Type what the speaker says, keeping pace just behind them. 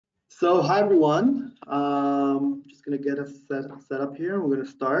Hi everyone. Just gonna get us set up here. We're gonna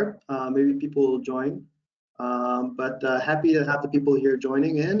start. Maybe people will join, but happy to have the people here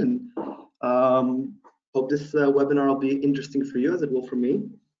joining in, and hope this webinar will be interesting for you as it will for me.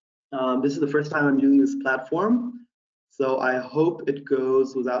 This is the first time I'm using this platform, so I hope it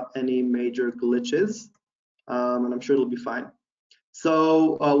goes without any major glitches, and I'm sure it'll be fine.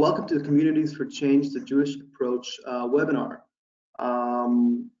 So welcome to the Communities for Change, the Jewish Approach webinar.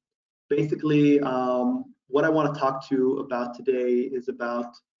 Basically, what I want to talk to you about today is about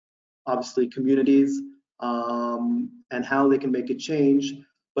obviously communities and how they can make a change,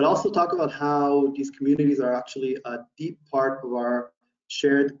 but also talk about how these communities are actually a deep part of our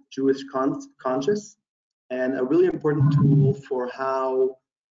shared Jewish conscious and a really important tool for how,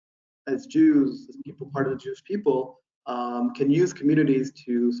 as Jews, as people, part of the Jewish people, can use communities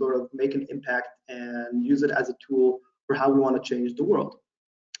to sort of make an impact and use it as a tool for how we want to change the world.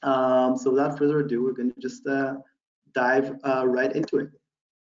 So without further ado, we're going to just dive right into it.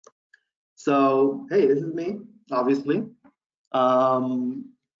 So, hey, this is me, obviously.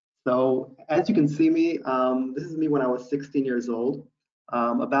 So as you can see me, this is me when I was 16 years old.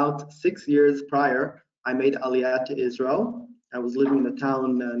 About 6 years prior, I made Aliyah to Israel. I was living in a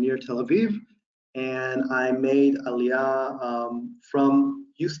town near Tel Aviv, and I made Aliyah from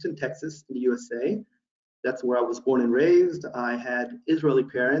Houston, Texas, in the USA. That's where I was born and raised. I had Israeli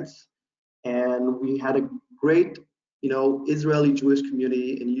parents, and we had a great, Israeli Jewish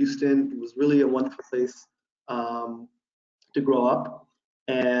community in Houston. It was really a wonderful place to grow up,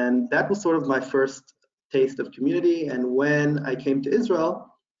 and that was sort of my first taste of community. And when I came to Israel,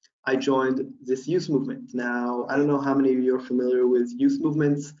 I joined this youth movement. Now, I don't know how many of you are familiar with youth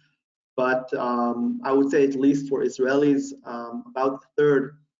movements, but I would say at least for Israelis, about a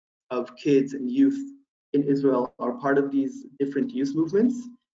third of kids and youth in Israel are part of these different youth movements.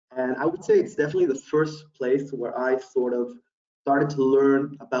 And I would say it's definitely the first place where I sort of started to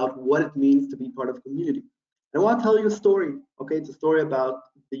learn about what it means to be part of a community. And I want to tell you a story, okay? It's a story about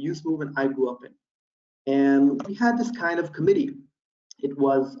the youth movement I grew up in. And we had this kind of committee. It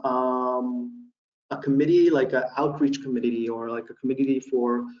was a committee, like an outreach committee or like a committee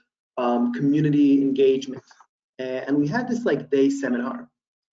for community engagement. And we had this like day seminar.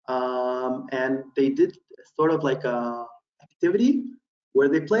 And they did sort of like a activity where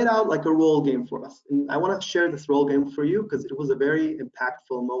they played out like a role game for us. And I want to share this role game for you because it was a very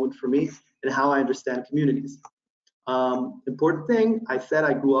impactful moment for me and how I understand communities. Important thing, I said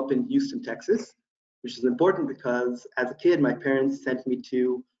I grew up in Houston, Texas, which is important because as a kid, my parents sent me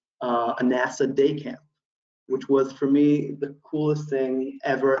to a NASA day camp, which was for me the coolest thing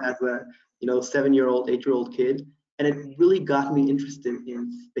ever as a 7-year-old, 8-year-old kid. And it really got me interested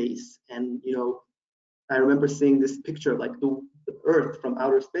in space. And I remember seeing this picture of like the Earth from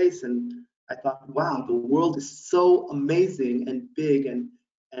outer space, and I thought, wow, the world is so amazing and big, and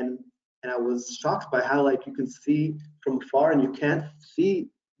I was shocked by how like you can see from afar and you can't see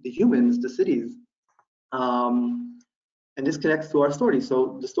the humans, the cities. And this connects to our story.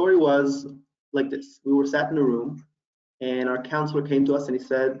 So the story was like this: we were sat in a room, and our counselor came to us and he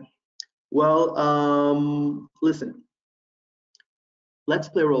said, well, listen, let's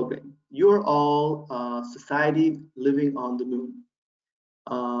play a role game. You're all society living on the moon.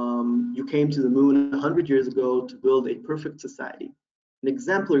 You came to the moon 100 years ago to build a perfect society, an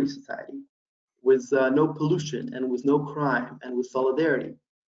exemplary society with no pollution and with no crime and with solidarity.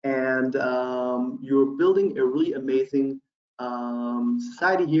 And you're building a really amazing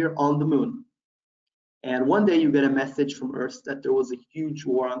society here on the moon. And one day you get a message from Earth that there was a huge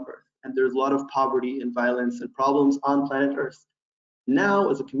war on Earth, and there's a lot of poverty and violence and problems on planet Earth.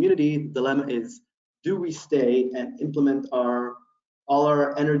 Now, as a community, the dilemma is, do we stay and implement all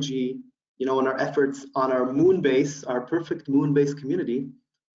our energy, and our efforts on our moon base, our perfect moon base community,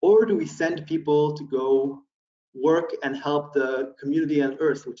 or do we send people to go work and help the community on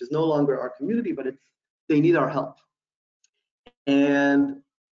Earth, which is no longer our community, but they need our help? And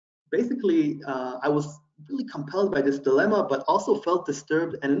basically, I was really compelled by this dilemma, but also felt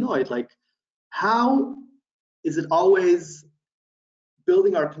disturbed and annoyed. Like, how is it always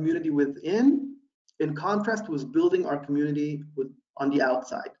building our community within, in contrast with building our community on the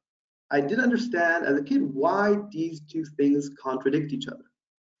outside? I did understand as a kid why these two things contradict each other.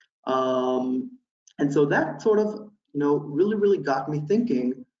 And so that sort of, really got me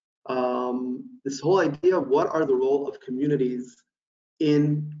thinking, this whole idea of what are the role of communities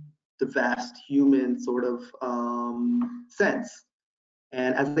in the vast human sort of sense.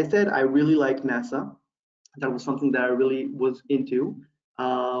 And as I said, I really like NASA. That was something that I really was into.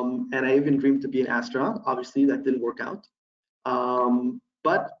 And I even dreamed to be an astronaut. Obviously, that didn't work out.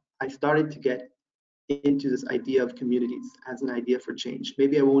 But I started to get into this idea of communities as an idea for change.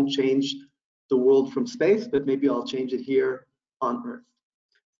 Maybe I won't change the world from space, but maybe I'll change it here on Earth.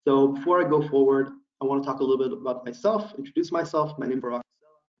 So before I go forward, I want to talk a little bit about myself, introduce myself. My name is Barak.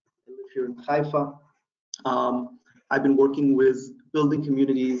 I live here in Haifa. I've been working with building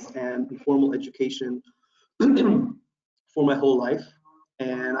communities and informal education for my whole life.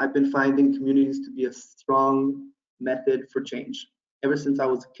 And I've been finding communities to be a strong method for change. Ever since I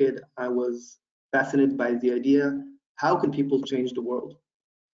was a kid, I was fascinated by the idea, how can people change the world?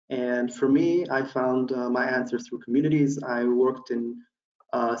 And for me, I found my answer through communities. I worked in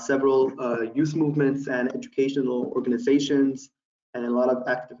several youth movements and educational organizations and a lot of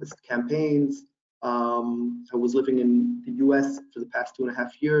activist campaigns. I was living in the US for the past 2.5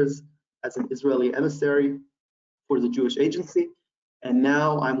 years as an Israeli emissary for the Jewish Agency. And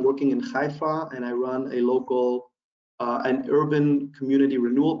now I'm working in Haifa and I run a local, an urban community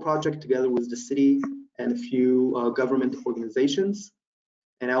renewal project together with the city and a few government organizations.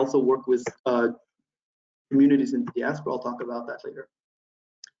 And I also work with communities in the diaspora. I'll talk about that later.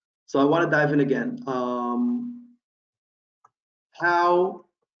 So I want to dive in again. How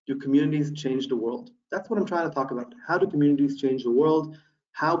do communities change the world? That's what I'm trying to talk about. How do communities change the world?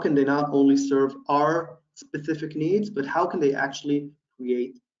 How can they not only serve our specific needs, but how can they actually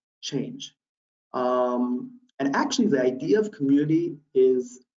create change? And actually, the idea of community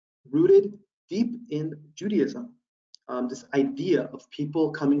is rooted deep in Judaism. This idea of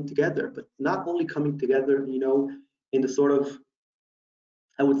people coming together, but not only coming together, you know, in the sort of,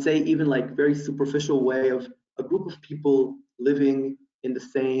 I would say, even like very superficial way of a group of people living in the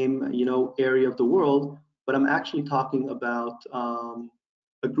same, you know, area of the world, but I'm actually talking about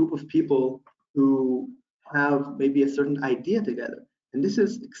a group of people who have maybe a certain idea together. And this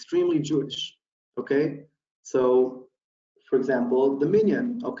is extremely Jewish, okay? So, for example, the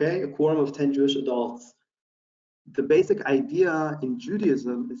minyan, okay? A quorum of 10 Jewish adults. The basic idea in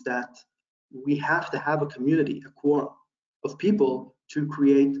Judaism is that we have to have a community, a quorum of people to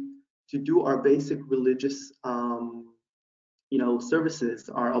create, to do our basic religious, you know, services,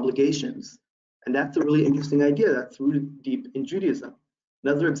 our obligations. And that's a really interesting idea that's rooted deep in Judaism.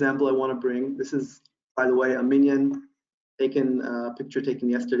 Another example I want to bring, this is, by the way, a minyan taken, picture taken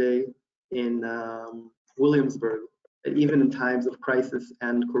yesterday in Williamsburg. And even in times of crisis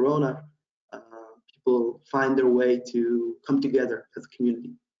and Corona, people find their way to come together as a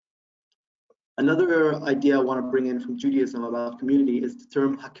community. Another idea I want to bring in from Judaism about community is the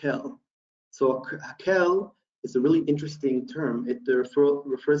term hakel. So hakel is a really interesting term. It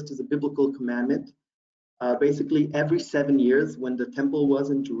refers to the biblical commandment. Basically, every 7 years, when the temple was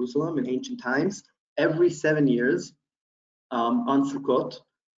in Jerusalem in ancient times, every 7 years on Sukkot,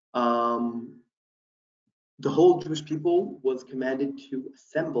 the whole Jewish people was commanded to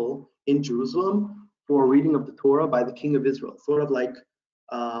assemble in Jerusalem for a reading of the Torah by the king of Israel. Sort of like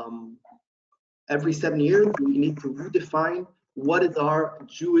every 7 years, we need to redefine what is our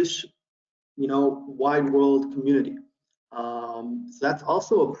Jewish, you know, wide world community. So that's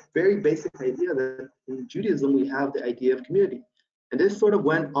also a very basic idea that in Judaism we have the idea of community, and this sort of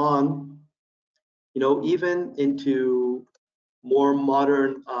went on, you know, even into more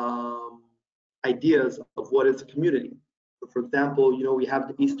modern ideas of what is a community. So for example, you know, we have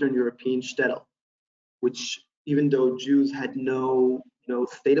the Eastern European shtetl, which even though Jews had no, you know,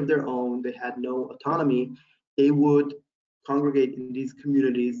 state of their own, they had no autonomy, they would congregate in these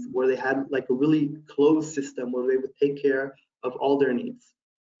communities where they had like a really closed system where they would take care of all their needs.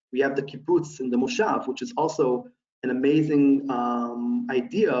 We have the kibbutz and the moshav, which is also an amazing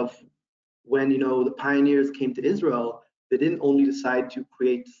idea of when, you know, the pioneers came to Israel, they didn't only decide to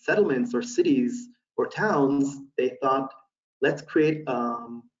create settlements or cities or towns, they thought, let's create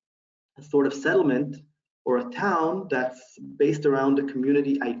a sort of settlement or a town that's based around a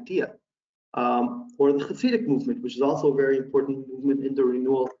community idea. Or the Hasidic movement, which is also a very important movement in the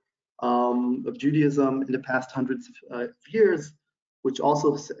renewal of Judaism in the past hundreds of years, which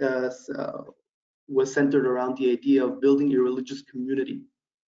also was centered around the idea of building a religious community.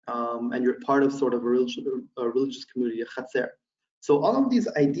 And you're part of sort of a religious community, a chatzer. So all of these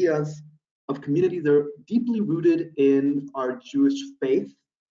ideas of communities are deeply rooted in our Jewish faith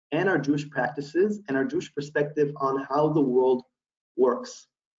and our Jewish practices and our Jewish perspective on how the world works.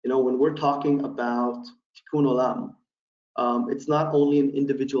 You know, when we're talking about tikkun olam, it's not only an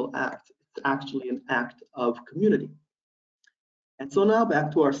individual act, it's actually an act of community. And so now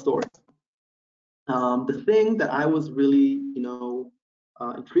back to our story. The thing that I was really, you know,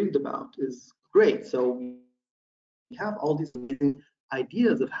 intrigued about is great. So we have all these amazing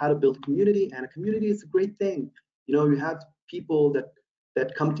ideas of how to build community, and a community is a great thing. You know, you have people that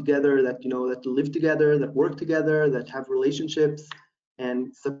that come together, that that live together, that work together, that have relationships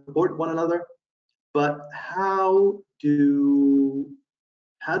and support one another. But how do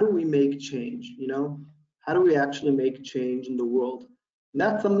we make change? How do we actually make change in the world? And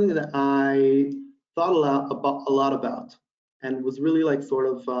that's something that I thought a lot about, and was really like sort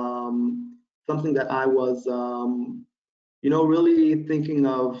of something that I was really thinking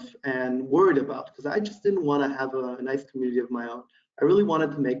of and worried about, because I just didn't want to have a nice community of my own. I really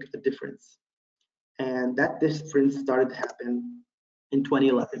wanted to make a difference. And that difference started to happen in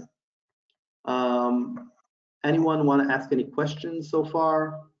 2011. Um, Anyone want to ask any questions so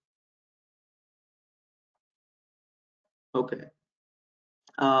far? Okay.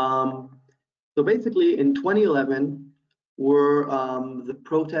 So basically in 2011 were the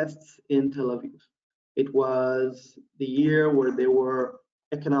protests in Tel Aviv. It was the year where there were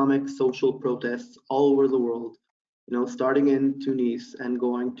economic, social protests all over the world, starting in Tunis and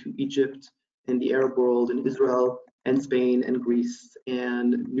going to Egypt and the Arab world and Israel and Spain and Greece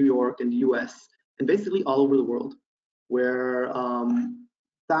and New York and the US, and basically all over the world, where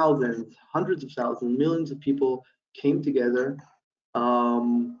thousands, hundreds of thousands, millions of people came together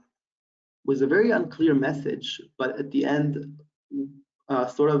with a very unclear message, but at the end,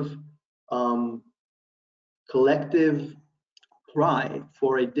 sort of um, collective cry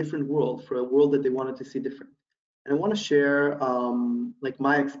for a different world, for a world that they wanted to see different. And I want to share like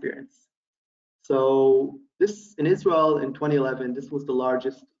my experience. So this in Israel in 2011, this was the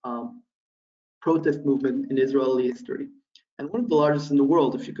largest protest movement in Israeli history, and one of the largest in the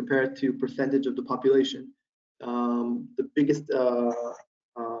world if you compare it to percentage of the population. The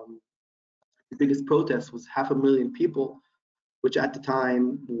biggest protest was 500,000 people, which at the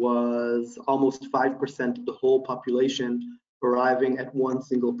time was almost 5% of the whole population arriving at one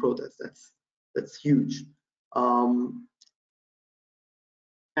single protest. That's huge.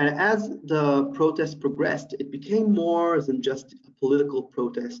 And as the protest progressed, it became more than just a political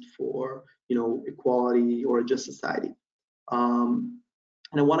protest for equality or a just society.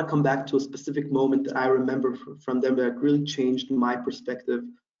 And I want to come back to a specific moment that I remember from them that really changed my perspective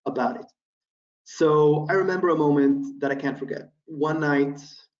about it. So I remember a moment that I can't forget. One night,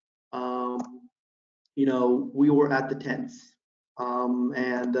 we were at the tents,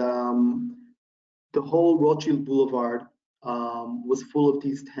 and the whole Rothschild Boulevard was full of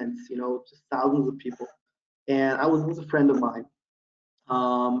these tents, just thousands of people. And I was with a friend of mine,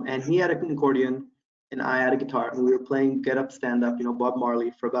 and he had an accordion, and I had a guitar, and we were playing Get Up, Stand Up, Bob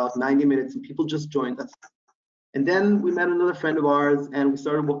Marley for about 90 minutes, and people just joined us. And then we met another friend of ours, and we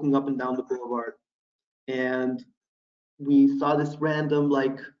started walking up and down the boulevard. And we saw this random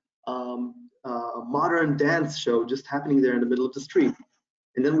modern dance show just happening there in the middle of the street.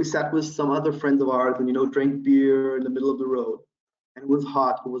 And then we sat with some other friends of ours and drank beer in the middle of the road. And it was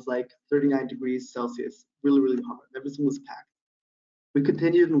hot. It was like 39 degrees Celsius, really, really hot. Everything was packed. We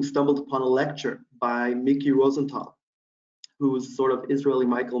continued and we stumbled upon a lecture by Mickey Rosenthal, who was sort of Israeli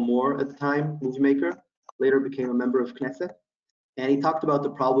Michael Moore at the time, movie maker, later became a member of Knesset. And he talked about the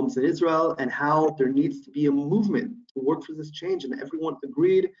problems in Israel and how there needs to be a movement to work for this change. And everyone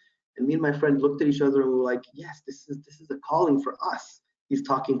agreed. And me and my friend looked at each other and we were like, yes, this is a calling for us. He's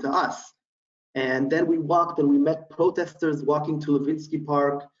talking to us. And then we walked and we met protesters walking to Levinsky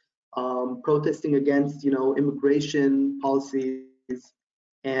Park, protesting against, immigration policies.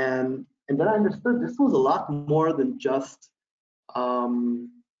 And then I understood this was a lot more than just a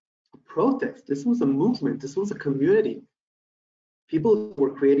protest. This was a movement. This was a community. People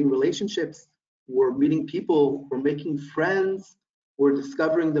were creating relationships, were meeting people, were making friends, were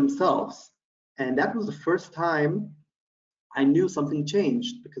discovering themselves. And that was the first time I knew something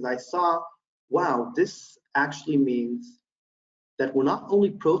changed, because I saw, wow, this actually means that we're not only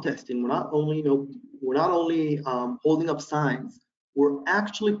protesting, we're not only holding up signs, we're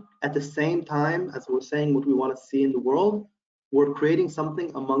actually at the same time as we're saying what we want to see in the world, we're creating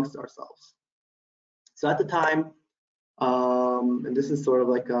something amongst ourselves. So at the time, and this is sort of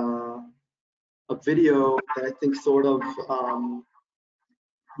like a video that I think sort of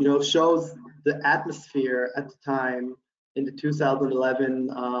shows the atmosphere at the time in the 2011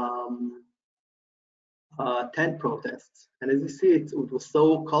 tent protests. And as you see, it was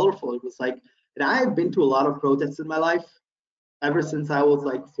so colorful. It was like, and I have been to a lot of protests in my life. Ever since I was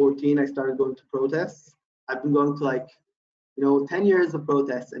like 14, I started going to protests. I've been going to like 10 years of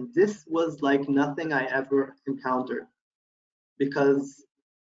protests, and this was like nothing I ever encountered, because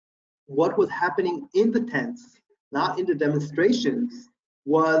what was happening in the tents, not in the demonstrations,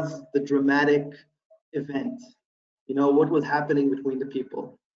 was the dramatic event. What was happening between the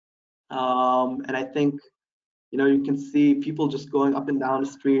people. And I think You can see people just going up and down the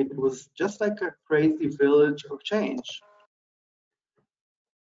street. It was just like a crazy village of change.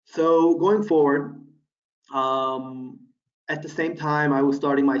 So going forward, at the same time, I was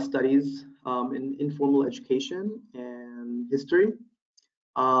starting my studies in informal education and history.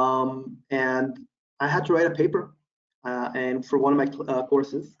 And I had to write a paper and for one of my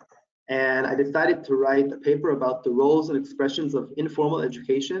courses. And I decided to write a paper about the roles and expressions of informal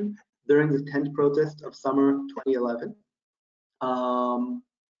education during the 10th protest of summer 2011.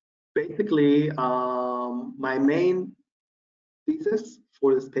 Basically, my main thesis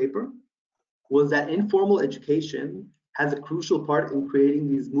for this paper was that informal education has a crucial part in creating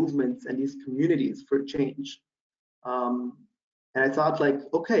these movements and these communities for change. And I thought, like,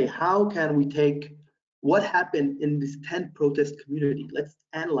 okay, how can we take what happened in this 10th protest community? Let's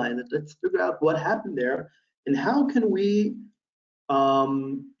analyze it. Let's figure out what happened there, and how can we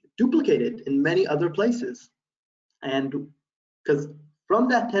duplicate it in many other places? And because from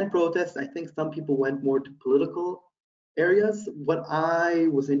that 10 protests, I think some people went more to political areas. What I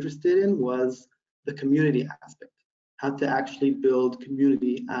was interested in was the community aspect, how to actually build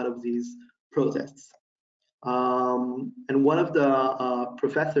community out of these protests. And one of the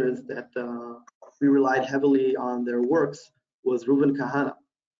professors that we relied heavily on their works was Reuven Kahana.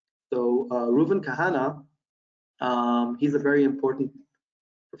 So Reuven Kahana, he's a very important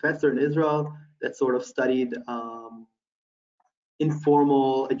professor in Israel that sort of studied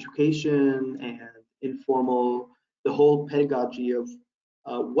informal education and the whole pedagogy of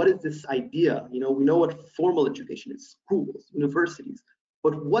what is this idea? We know what formal education is, schools, universities,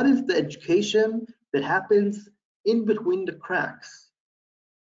 but what is the education that happens in between the cracks?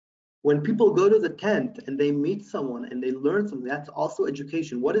 When people go to the tent and they meet someone and they learn something, that's also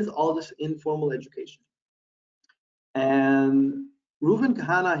education. What is all this informal education? And Reuven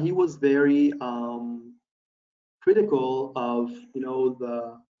Kahana, he was very critical of,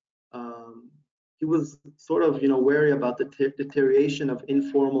 he was sort of, wary about the deterioration of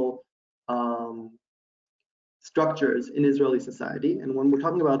informal structures in Israeli society. And when we're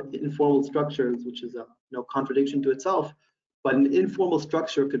talking about informal structures, which is a contradiction to itself, but an informal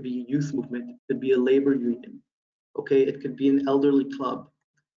structure could be a youth movement, it could be a labor union, okay, it could be an elderly club,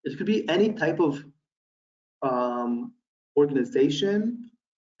 it could be any type of organization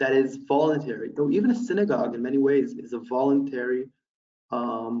that is voluntary. Even a synagogue, in many ways, is a voluntary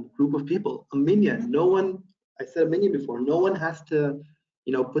group of people. A minyan, no one, I said a minyan before, no one has to,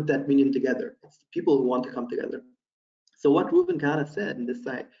 put that minyan together. It's the people who want to come together. So what Reuven Kahana said, and this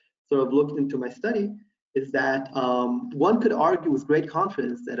I sort of looked into my study, is that one could argue with great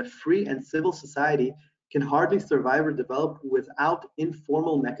confidence that a free and civil society can hardly survive or develop without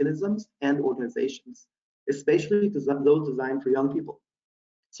informal mechanisms and organizations, especially those designed for young people.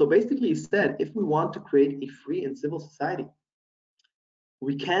 So basically he said, if we want to create a free and civil society,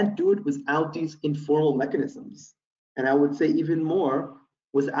 we can't do it without these informal mechanisms. And I would say even more,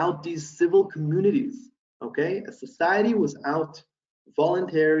 without these civil communities, okay? A society without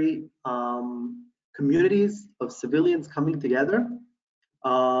voluntary communities of civilians coming together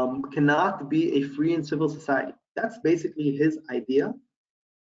cannot be a free and civil society. That's basically his idea.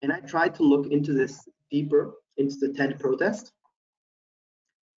 And I tried to look into this deeper, into the 10th protest.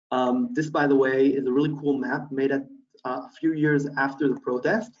 This, by the way, is a really cool map made at a few years after the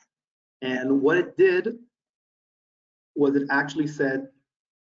protest. And what it did was it actually said,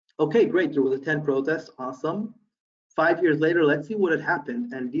 okay, great, there was a 10 protest, awesome. 5 years later, let's see what had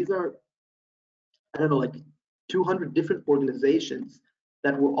happened. And these are, I don't know, like 200 different organizations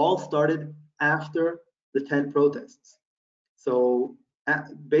that were all started after the 10 protests. So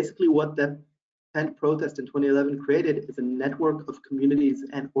basically what that 10th protest in 2011 created is a network of communities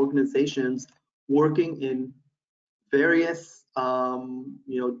and organizations working in various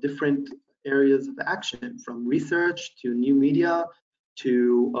different areas of action, from research to new media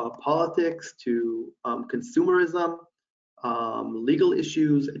to politics to consumerism, legal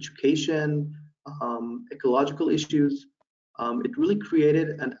issues, education, ecological issues. It really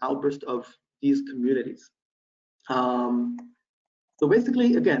created an outburst of these communities. So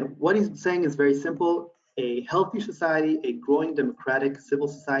basically, again, what he's saying is very simple. A healthy society, a growing democratic civil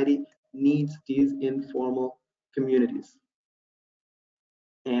society needs these informal communities.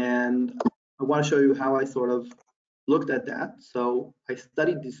 And I want to show you how I sort of looked at that. So I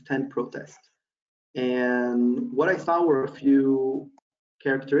studied these 10 protests. And what I saw were a few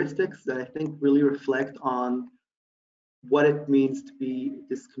characteristics that I think really reflect on what it means to be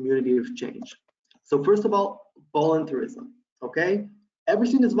this community of change. So first of all, voluntarism, okay?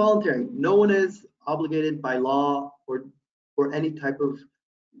 Everything is voluntary. No one is obligated by law or any type of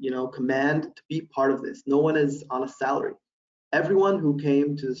command to be part of this. No one is on a salary. Everyone who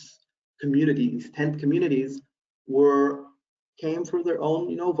came to this community, these tent communities, came for their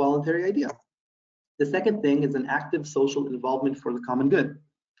own, voluntary idea. The second thing is an active social involvement for the common good.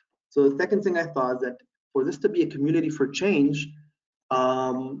 So the second thing I thought is that for this to be a community for change,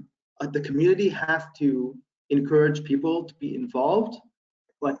 the community has to encourage people to be involved,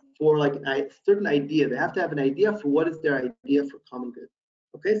 but for like a certain idea. They have to have an idea for what is their idea for common good.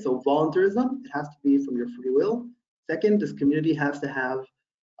 Okay, so volunteerism, it has to be from your free will. Second, this community has to have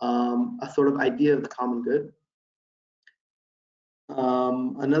a sort of idea of the common good.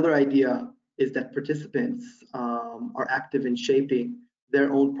 Another idea is that participants are active in shaping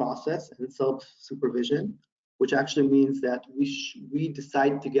their own process and self-supervision, which actually means that we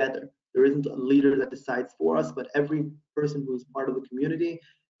decide together. There isn't a leader that decides for us, but every person who is part of the community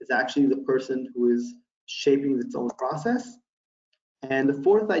is actually the person who is shaping its own process. And the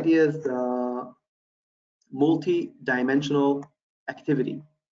fourth idea is the multi-dimensional activity,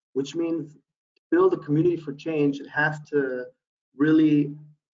 which means to build a community for change, it has to really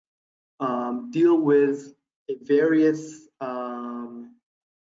deal with a various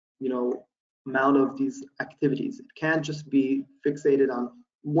amount of these activities. It can't just be fixated on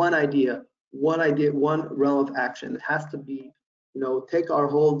one idea, one realm of action. It has to be, take our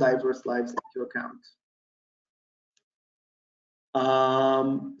whole diverse lives into account.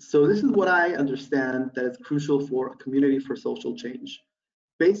 So this is what I understand that is crucial for a community for social change.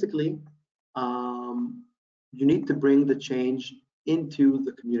 Basically, you need to bring the change into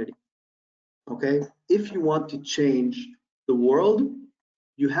the community. Okay, if you want to change the world,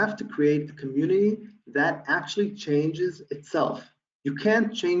 you have to create a community that actually changes itself. You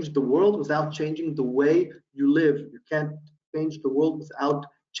can't change the world without changing the way you live. You can't change the world without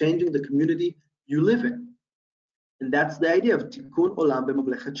changing the community you live in. And that's the idea of tikkun olam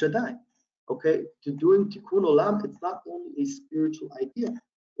b'mamlechet shaddai. Okay, to doing tikkun olam, it's not only a spiritual idea,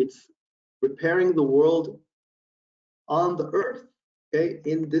 it's repairing the world on the earth. Okay,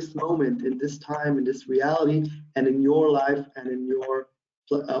 in this moment, in this time, in this reality, and in your life and in your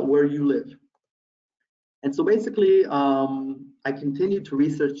where you live. And so basically, I continued to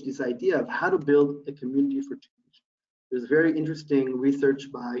research this idea of how to build a community for change. There's very interesting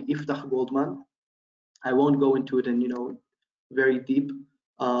research by Iftach Goldman. I won't go into it and very deep,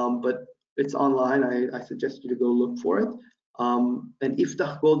 but it's online. I suggest you to go look for it. And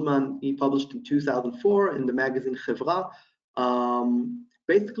Iftach Goldman, he published in 2004 in the magazine Chevra.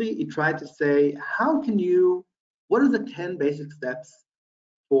 Basically, he tried to say, what are the 10 basic steps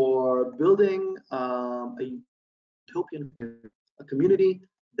for building a utopian, a community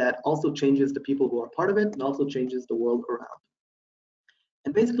that also changes the people who are part of it and also changes the world around.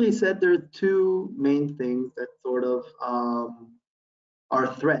 And basically he said there are two main things that sort of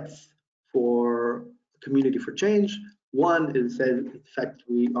are threats for community for change. One is that in fact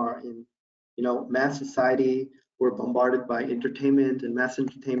we are in mass society. We're bombarded by entertainment and mass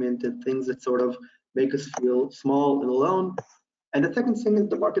entertainment and things that sort of make us feel small and alone. And the second thing is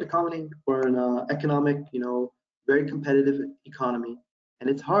the market economy. We're in an economic, very competitive economy, and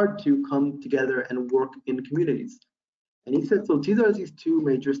it's hard to come together and work in communities. And he said, so these are these two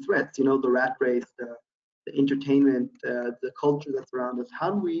major threats, the rat race, the entertainment, the culture that's around us.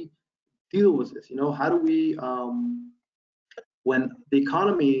 How do we deal with this? How do we, when the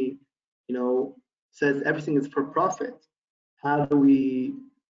economy, says everything is for profit, how do we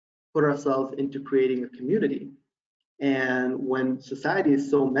put ourselves into creating a community? And when society is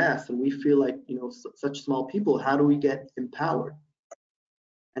so mass and we feel like, such small people, how do we get empowered?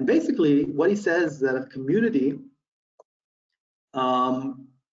 And basically what he says is that a community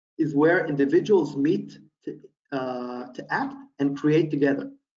is where individuals meet to act and create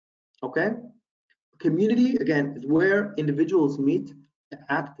together. Okay? Community, again, is where individuals meet to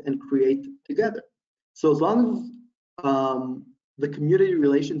act and create together. So as long as the community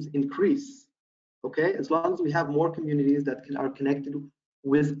relations increase, okay, as long as we have more communities that are connected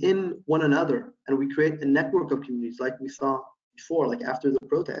within one another, and we create a network of communities like we saw before, like after the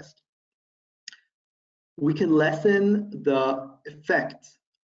protest, we can lessen the effect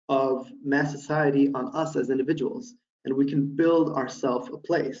of mass society on us as individuals, and we can build ourselves a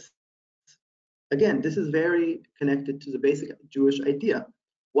place. Again, this is very connected to the basic Jewish idea.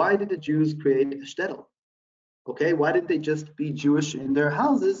 Why did the Jews create a shtetl? Okay, why did they just be Jewish in their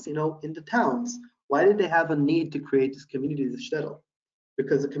houses, in the towns? Why did they have a need to create this community, this shtetl?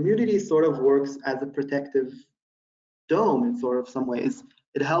 Because the community sort of works as a protective dome in sort of some ways.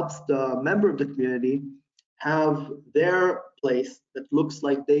 It helps the member of the community have their place that looks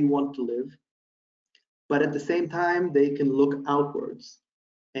like they want to live, but at the same time, they can look outwards.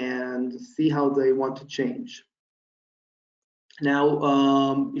 and see how they want to change. Now,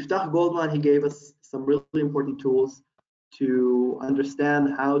 Iftach Goldman, he gave us some really important tools to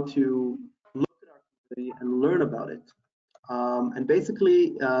understand how to look at our community and learn about it. And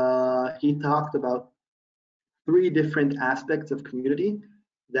basically, he talked about three different aspects of community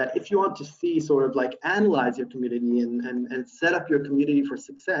that if you want to see sort of like analyze your community and set up your community for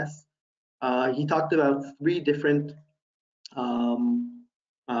success, he talked about three different um,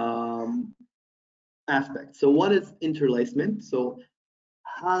 um, aspects. So one is interlacement. So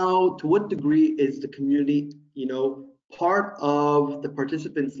how, to what degree is the community, part of the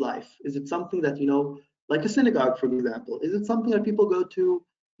participant's life? Is it something that, like a synagogue, for example, is it something that people go to,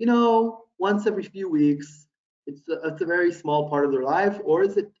 once every few weeks? It's a very small part of their life, or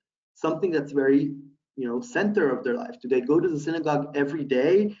is it something that's very, center of their life? Do they go to the synagogue every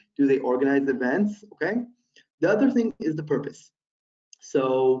day? Do they organize events? Okay. The other thing is the purpose.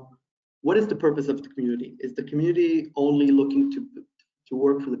 So what is the purpose of the community? Is the community only looking to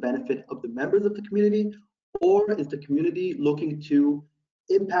work for the benefit of the members of the community, or is the community looking to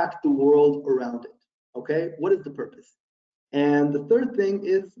impact the world around it? Okay, what is the purpose? And the third thing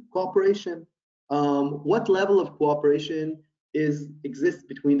is cooperation. What level of cooperation exists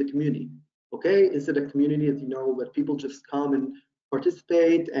between the community? Okay, is it a community where people just come and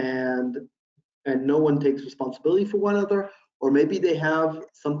participate and no one takes responsibility for one another, or maybe they have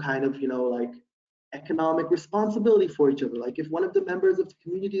some kind of like economic responsibility for each other? Like if one of the members of the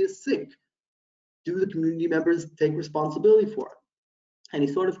community is sick, do the community members take responsibility for it? And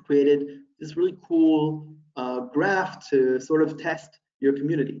he sort of created this really cool graph to sort of test your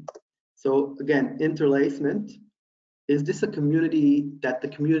community. So again, interlacement. Is this a community that the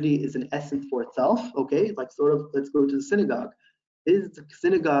community is an essence for itself? Okay, like sort of, let's go to the synagogue. Is the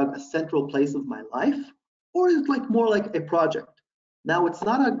synagogue a central place of my life, or is it like more like a project? Now, it's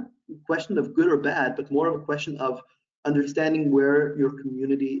not a question of good or bad, but more of a question of understanding where your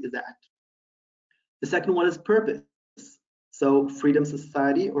community is at. The second one is purpose. So freedom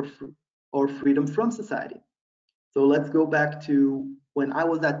society or freedom from society. So let's go back to when I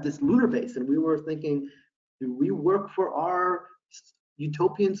was at this lunar base and we were thinking, do we work for our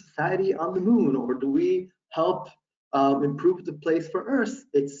utopian society on the moon, or do we help improve the place for Earth?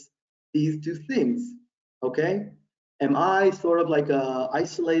 It's these two things. Okay, am I sort of like a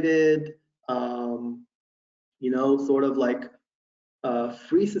isolated, sort of like a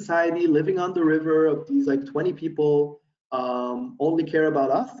free society living on the river of these like 20 people only care about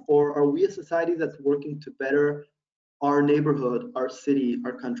us, or are we a society that's working to better our neighborhood, our city,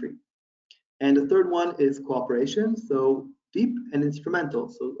 our country? And the third one is cooperation. So deep and instrumental.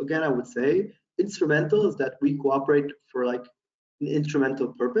 So again, I would say instrumental is that we cooperate for like an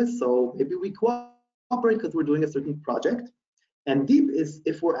instrumental purpose. So maybe we cooperate because we're doing a certain project. And deep is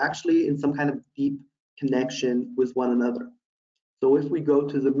if we're actually in some kind of deep connection with one another. So if we go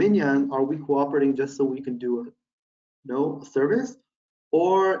to the minyan, are we cooperating just so we can do a service?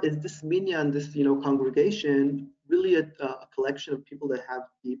 Or is this minyan, this congregation, really a collection of people that have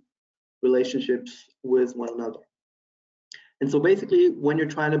deep relationships with one another? And so basically, when you're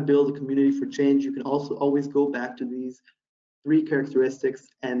trying to build a community for change, you can also always go back to these three characteristics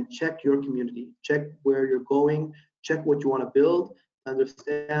and check your community, check where you're going, check what you want to build,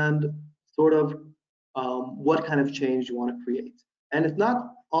 understand sort of what kind of change you want to create. And it's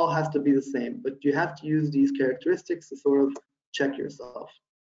not all has to be the same, but you have to use these characteristics to sort of check yourself.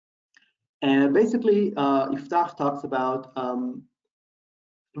 And basically, Iftach talks about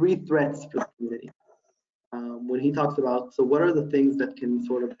three threats for the community. When he talks about, so what are the things that can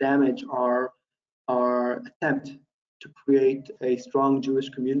sort of damage our attempt to create a strong Jewish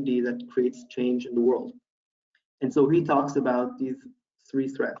community that creates change in the world? And so he talks about these three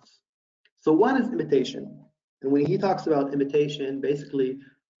threats. So one is imitation. And when he talks about imitation, basically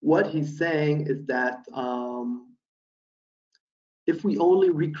what he's saying is that if we only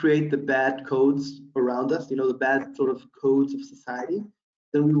recreate the bad codes around us, the bad sort of codes of society,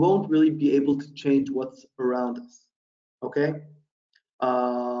 then we won't really be able to change what's around us. Okay?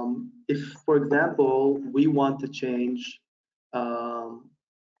 If, for example, we want to change,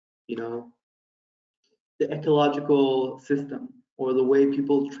 the ecological system or the way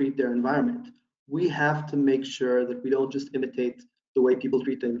people treat their environment, we have to make sure that we don't just imitate the way people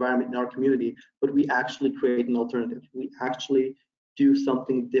treat the environment in our community, but we actually create an alternative. We actually do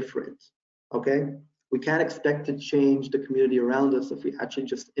something different. Okay? We can't expect to change the community around us if we actually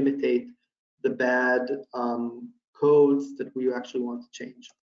just imitate the bad codes that we actually want to change.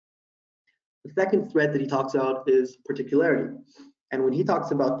 The second thread that he talks about is particularity. And when he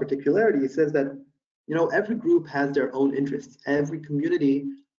talks about particularity, he says that every group has their own interests. Every community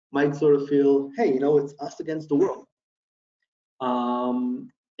might sort of feel, hey, it's us against the world.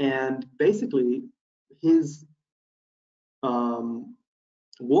 And basically, his um,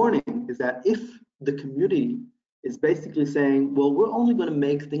 warning is that if the community is basically saying, well, we're only going to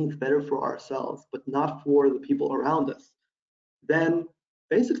make things better for ourselves, but not for the people around us, then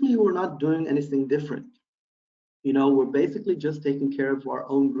basically we're not doing anything different. We're basically just taking care of our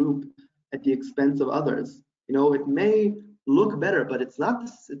own group at the expense of others. It may look better, but it's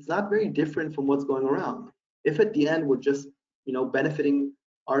not very different from what's going around. If at the end we're just, benefiting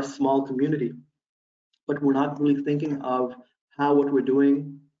our small community, but we're not really thinking of how what we're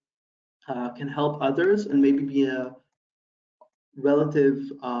doing can help others and maybe be a relative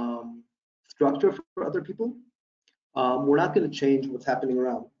structure for other people, we're not going to change what's happening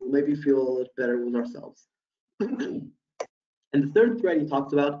around. We'll maybe feel a little better with ourselves. And the third thread he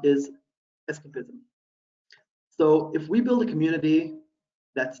talks about is escapism. So if we build a community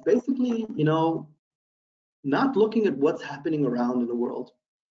that's basically, not looking at what's happening around in the world,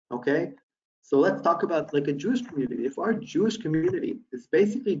 okay? So let's talk about like a Jewish community. If our Jewish community is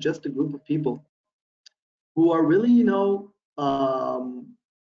basically just a group of people who are really,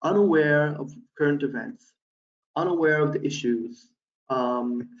 unaware of current events, unaware of the issues,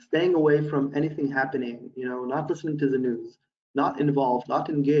 staying away from anything happening, not listening to the news, not involved, not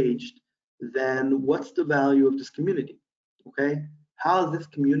engaged, then what's the value of this community? Okay? How is this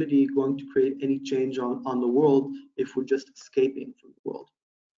community going to create any change on the world if we're just escaping from the world?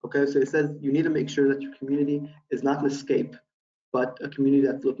 Okay, so it says you need to make sure that your community is not an escape, but a community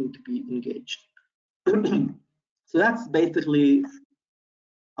that's looking to be engaged. So that's basically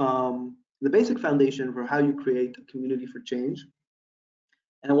the basic foundation for how you create a community for change.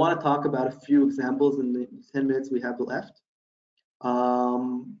 And I want to talk about a few examples in the 10 minutes we have left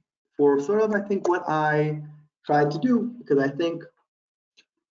for sort of, I think, what I tried to do, because I think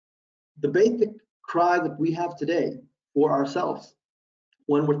the basic cry that we have today for ourselves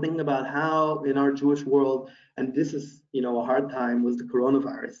when we're thinking about how in our Jewish world, and this is, a hard time with the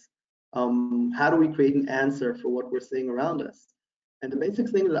coronavirus, how do we create an answer for what we're seeing around us? And the basic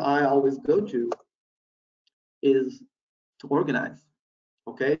thing that I always go to is to organize.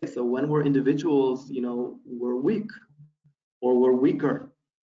 Okay, so when we're individuals, we're weak or we're weaker.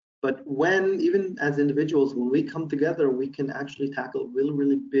 But when, even as individuals, when we come together, we can actually tackle really,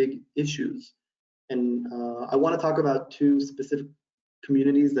 really big issues. And I want to talk about two specific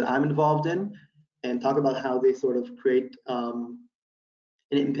communities that I'm involved in and talk about how they sort of create an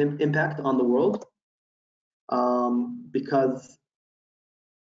impact on the world. Because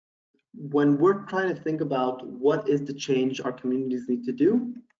when we're trying to think about what is the change our communities need to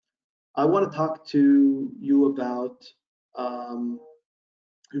do, I want to talk to you about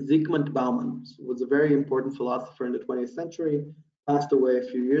Zygmunt Bauman, who was a very important philosopher in the 20th century, passed away a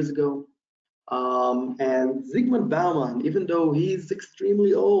few years ago. And Zygmunt Bauman, even though he's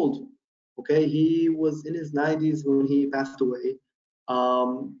extremely old, okay, he was in his 90s when he passed away.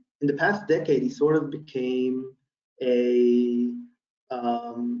 In the past decade, he sort of became a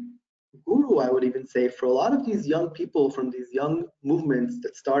guru, I would even say, for a lot of these young people from these young movements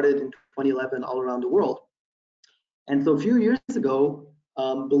that started in 2011 all around the world. And so a few years ago,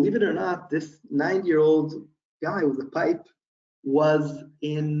 believe it or not, this 90-year-old guy with a pipe was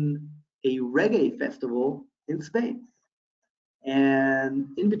in a reggae festival in Spain.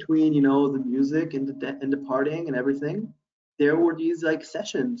 And in between, the music and the partying and everything, there were these like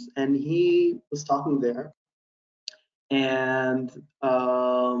sessions, and he was talking there, and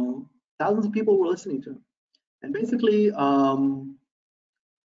thousands of people were listening to him. And basically, a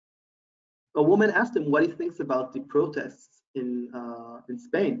woman asked him what he thinks about the protests in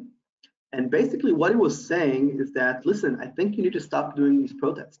Spain. And basically what he was saying is that, listen, I think you need to stop doing these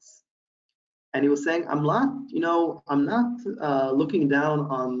protests. And he was saying, I'm not looking down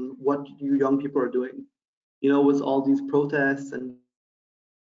on what you young people are doing, with all these protests and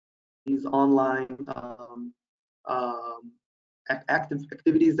these online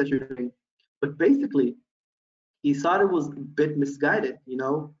activities that you're doing. But basically, he thought it was a bit misguided,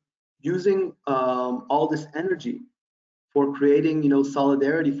 using all this energy for creating,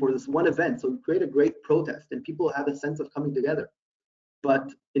 solidarity for this one event. So we create a great protest and people have a sense of coming together.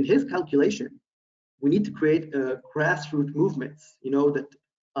 But in his calculation, we need to create grassroots movements, that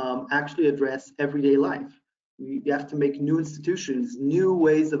actually address everyday life. We have to make new institutions, new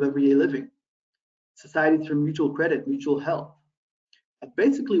ways of everyday living, society through mutual credit, mutual help. And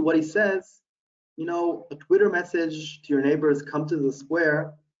basically what he says, a Twitter message to your neighbors, come to the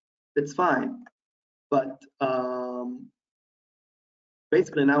square, it's fine. But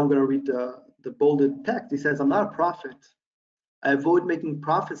basically now I'm going to read the bolded text. He says, I'm not a prophet, I avoid making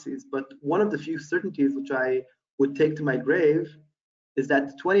prophecies, but one of the few certainties which I would take to my grave is that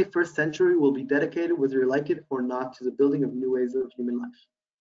the 21st century will be dedicated, whether you like it or not, to the building of new ways of human life.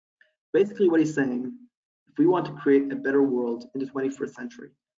 Basically, what he's saying, if we want to create a better world in the 21st century,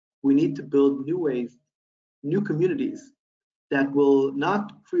 we need to build new ways, new communities that will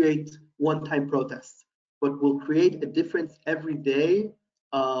not create one-time protests, but will create a difference every day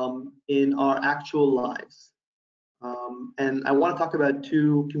in our actual lives. And I want to talk about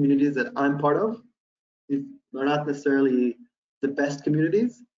two communities that I'm part of. They're not necessarily the best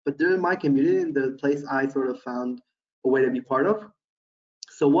communities, but they're my community and the place I sort of found a way to be part of.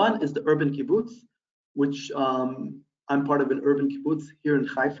 So one is the urban kibbutz, which I'm part of an urban kibbutz here in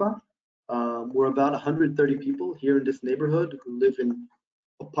Haifa. We're about 130 people here in this neighborhood who live in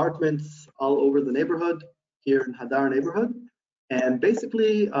apartments all over the neighborhood here in Hadar neighborhood. And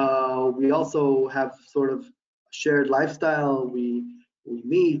basically, we also have sort of shared lifestyle. We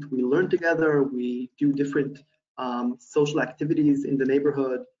meet, we learn together, we do different social activities in the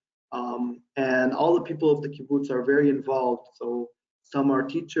neighborhood. And all the people of the kibbutz are very involved. So some are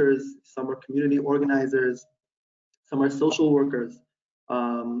teachers, some are community organizers, some are social workers,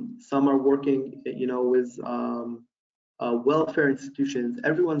 some are working, with welfare institutions.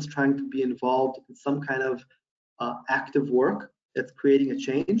 Everyone's trying to be involved in some kind of active work that's creating a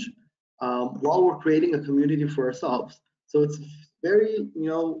change while we're creating a community for ourselves. So it's very,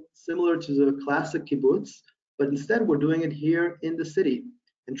 similar to the classic kibbutz, but instead we're doing it here in the city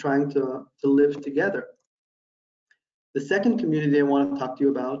and trying to live together. The second community I want to talk to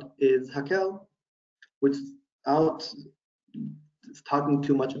you about is Hakel, which out is talking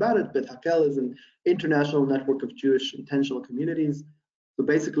too much about it, but Hakel is an international network of Jewish intentional communities. So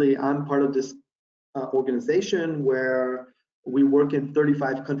basically, I'm part of this organization where we work in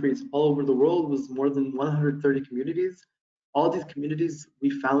 35 countries all over the world with more than 130 communities. All these communities we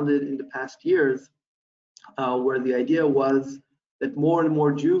founded in the past years, where the idea was that more and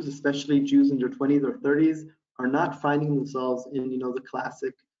more Jews, especially Jews in their 20s or 30s, are not finding themselves in the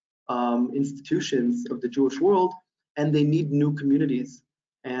classic institutions of the Jewish world, and they need new communities.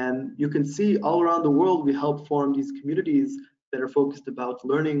 And you can see all around the world we help form these communities that are focused about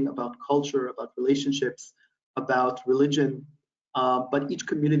learning, about culture, about relationships, about religion, but each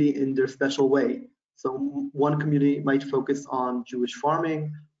community in their special way. So one community might focus on Jewish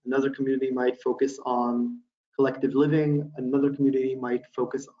farming, another community might focus on collective living, another community might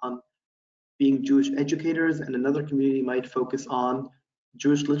focus on being Jewish educators, and another community might focus on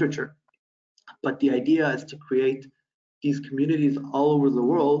Jewish literature. But the idea is to create these communities all over the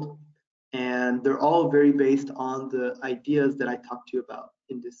world, and they're all very based on the ideas that I talked to you about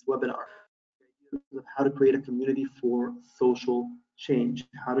in this webinar. Of how to create a community for social change,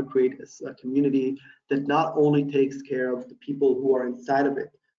 how to create a community that not only takes care of the people who are inside of it,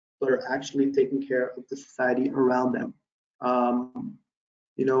 but are actually taking care of the society around them.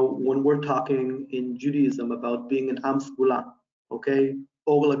 When we're talking in Judaism about being an Am Segula, okay,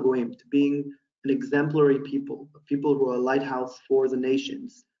 Or LaGoyim, to being an exemplary people, people who are a lighthouse for the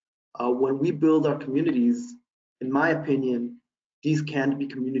nations. When we build our communities, in my opinion, these can't be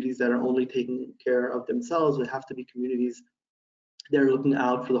communities that are only taking care of themselves. They have to be communities that are looking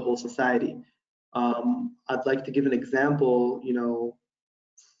out for the whole society. I'd like to give an example,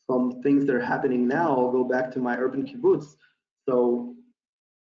 from things that are happening now. I'll go back to my urban kibbutz. So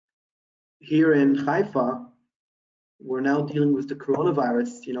here in Haifa, we're now dealing with the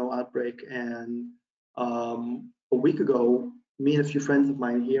coronavirus, outbreak. And a week ago, me and a few friends of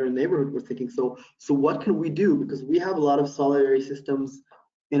mine here in the neighborhood were thinking, so what can we do? Because we have a lot of solidarity systems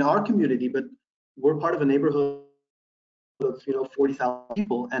in our community, but we're part of a neighborhood of 40,000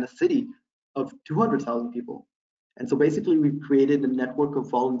 people and a city of 200,000 people. And so basically we've created a network of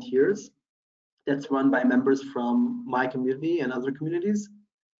volunteers that's run by members from my community and other communities.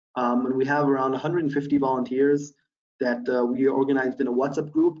 And we have around 150 volunteers that we organized in a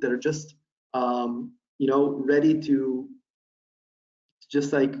WhatsApp group that are just ready to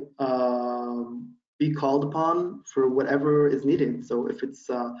just like be called upon for whatever is needed. So if it's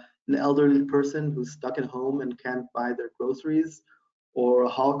an elderly person who's stuck at home and can't buy their groceries, or a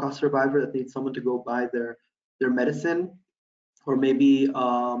Holocaust survivor that needs someone to go buy their medicine, or maybe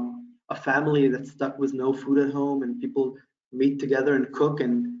a family that's stuck with no food at home and people meet together and cook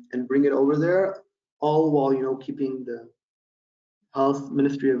and bring it over there, all while keeping the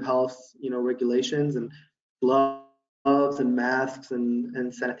Ministry of Health regulations and gloves and masks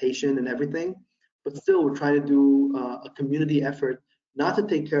and sanitation and everything. But still, we're trying to do a community effort, not to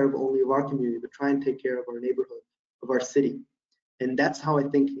take care of only of our community, but try and take care of our neighborhood, of our city. And that's how I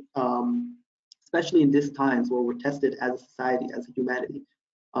think especially in these times where we're tested as a society, as a humanity.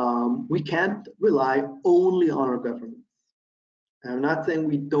 We can't rely only on our governments. And I'm not saying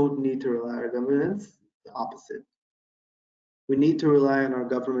we don't need to rely on our governments, the opposite. We need to rely on our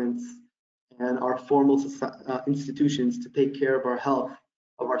governments and our formal institutions to take care of our health,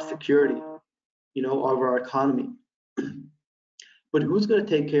 of our security, of our economy. But who's going to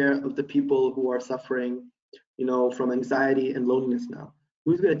take care of the people who are suffering, from anxiety and loneliness now?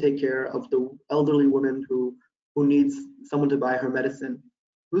 Who's going to take care of the elderly woman who needs someone to buy her medicine?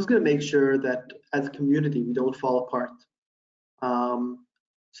 Who's going to make sure that as a community we don't fall apart?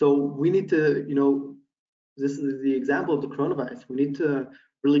 So we need to, this is the example of the coronavirus. We need to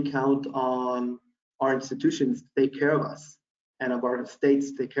really count on our institutions to take care of us and of our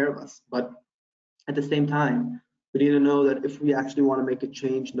states to take care of us. But at the same time, we need to know that if we actually want to make a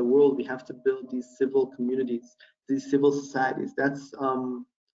change in the world, we have to build these civil communities, these civil societies. That's,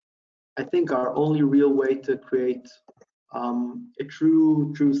 I think, our only real way to create a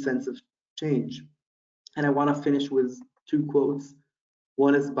true sense of change. And I want to finish with two quotes.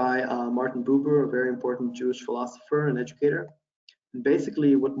 One is by Martin Buber, a very important Jewish philosopher and educator. And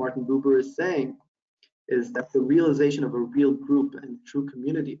basically, what Martin Buber is saying is that the realization of a real group and true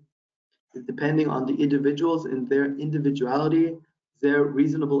community is depending on the individuals in their individuality, their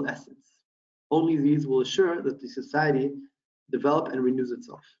reasonable essence. Only these will assure that the society develop and renews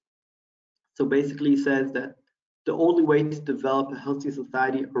itself. So basically, he says that the only way to develop a healthy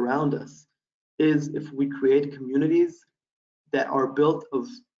society around us is if we create communities that are built of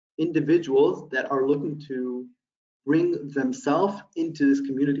individuals that are looking to bring themselves into this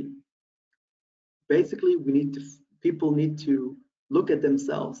community. Basically, people need to look at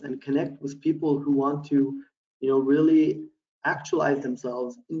themselves and connect with people who want to, really actualize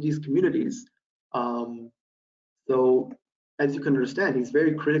themselves in these communities. So, as you can understand, he's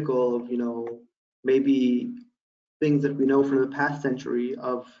very critical of, maybe things that we know from the past century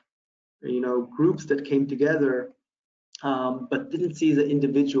of, groups that came together but didn't see the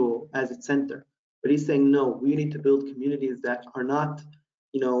individual as its center. But he's saying, no, we need to build communities that are not,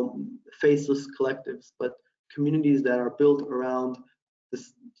 faceless collectives, but communities that are built around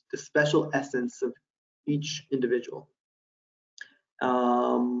the special essence of each individual.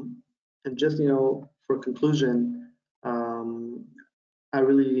 And just, for conclusion, I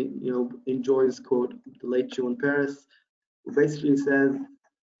really, enjoy this quote, the late Shimon Peres, who basically says,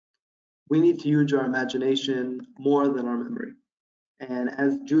 we need to use our imagination more than our memory. And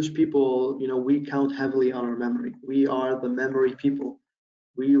as Jewish people, we count heavily on our memory. We are the memory people.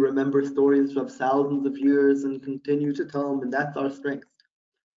 We remember stories of thousands of years and continue to tell them, and that's our strength.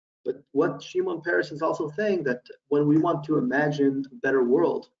 But what Shimon Peres is also saying that when we want to imagine a better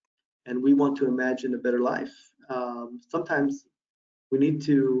world and we want to imagine a better life, sometimes we need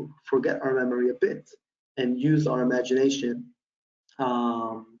to forget our memory a bit and use our imagination.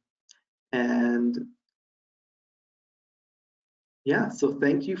 And yeah, so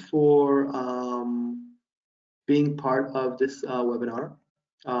thank you for being part of this webinar.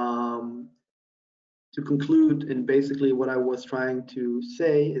 To conclude, and basically what I was trying to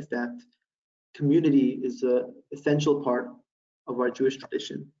say is that community is an essential part of our Jewish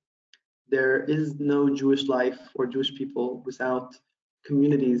tradition. There is no Jewish life or Jewish people without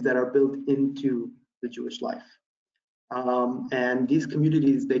communities that are built into the Jewish life. And these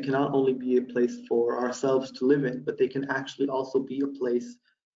communities, they can not only be a place for ourselves to live in, but they can actually also be a place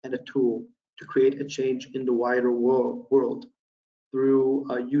and a tool to create a change in the wider world through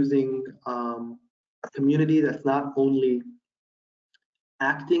using a community that's not only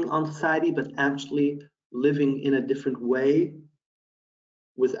acting on society, but actually living in a different way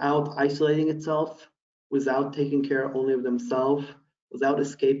without isolating itself, without taking care only of themselves, without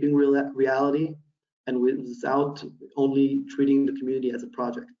escaping reality, and without only treating the community as a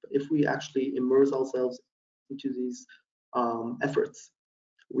project. But if we actually immerse ourselves into these efforts,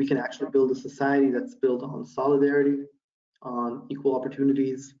 we can actually build a society that's built on solidarity, on equal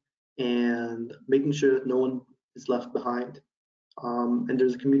opportunities, and making sure that no one is left behind. And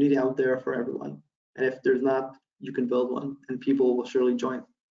there's a community out there for everyone. And if there's not, you can build one, and people will surely join.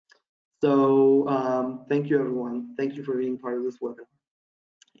 So thank you, everyone. Thank you for being part of this webinar.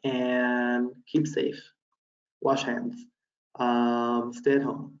 And keep safe, wash hands, stay at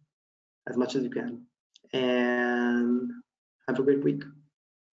home as much as you can, and have a great week.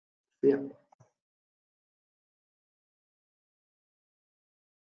 See ya.